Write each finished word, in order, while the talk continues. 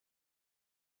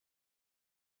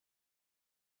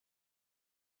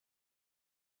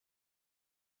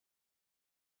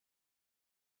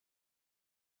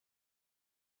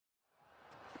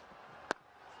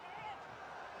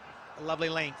Lovely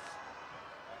length.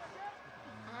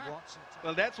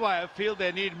 Well, that's why I feel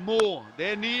they need more.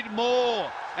 They need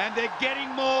more, and they're getting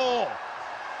more.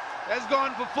 That's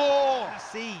gone for 4.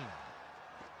 Nassim.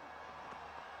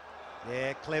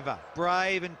 Yeah, clever.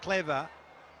 Brave and clever,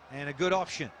 and a good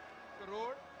option.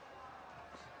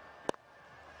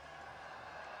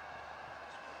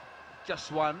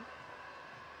 Just one.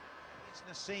 It's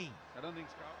Nassim. I don't think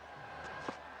so.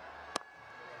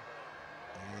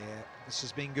 Yeah, this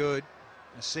has been good.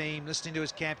 Nassim listening to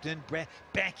his captain,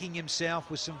 backing himself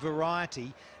with some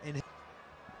variety. And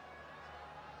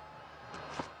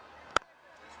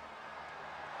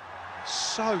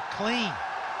so clean.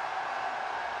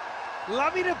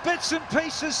 Love you to bits and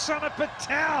pieces, son of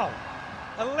Patel.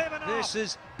 11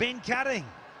 versus Ben Cutting.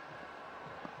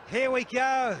 Here we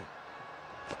go.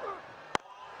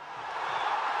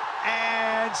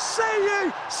 And see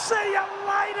you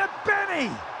later, Benny.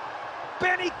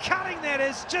 Benny Cutting, that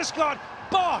is, just got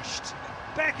boshed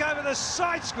back over the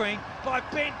side screen by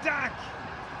Ben Dunk.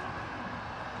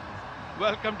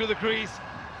 Welcome to the crease.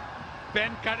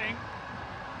 Ben Cutting.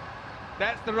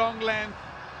 That's the wrong length.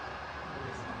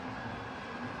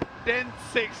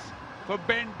 10-6 for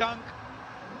Ben Dunk.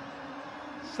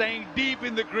 Staying deep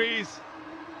in the crease.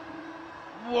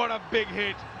 What a big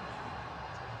hit.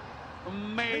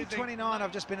 Amazing. 329,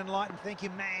 I've just been enlightened. Thank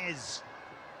you, Maz.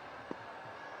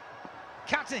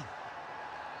 Cutting.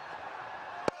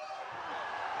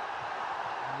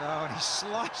 No, and he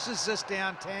slices this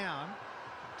downtown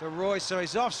to Roy, so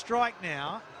he's off strike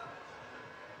now.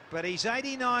 But he's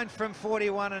 89 from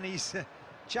 41, and he's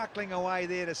chuckling away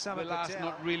there to Summer Patel.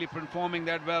 Not really performing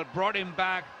that well. Brought him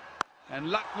back, and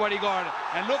look what he got.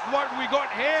 And look what we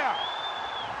got here.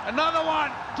 Another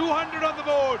one. 200 on the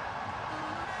board.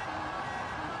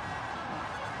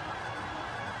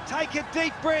 Take a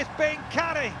deep breath, Ben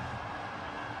Cutting.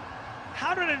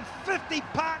 150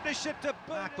 partnership to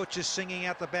Mark Butcher singing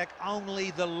out the back, Only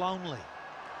the Lonely.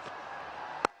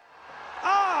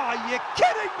 Oh, you're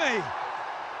kidding me.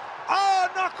 Oh,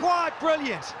 not quite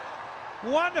brilliant.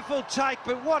 Wonderful take,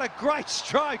 but what a great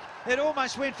stroke. It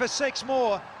almost went for 6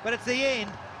 more, but it's the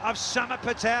end of Summer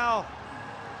Patel.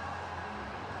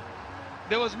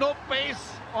 There was no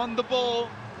pace on the ball.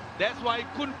 That's why he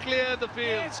couldn't clear the field.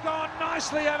 Yeah, it's gone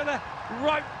nicely over the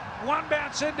rope. One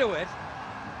bounce into it.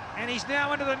 And he's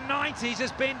now into the 90s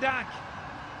as Ben Dunk.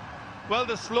 Well,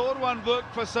 the slower one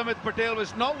worked for Samit Patel.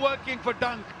 It's not working for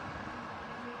Dunk.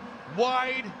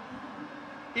 Wide,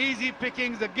 easy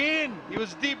pickings again. He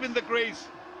was deep in the crease.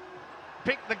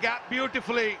 Picked the gap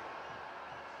beautifully.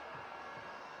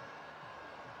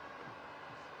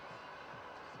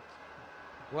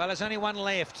 Well, there's only one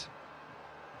left.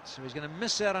 So he's going to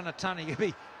miss out on a ton. He could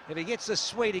be, if he gets the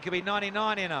sweet, he could be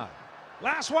 99 in 0.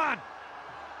 Last one.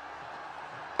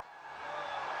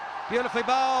 Beautifully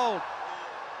bowled.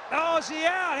 Oh, is he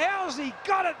out? How's he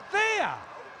got it there?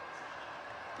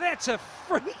 That's a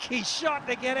freaky shot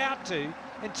to get out to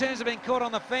in terms of being caught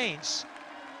on the fence.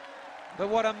 But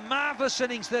what a marvellous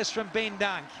innings this from Ben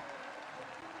Dunk.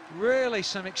 Really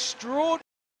some extraordinary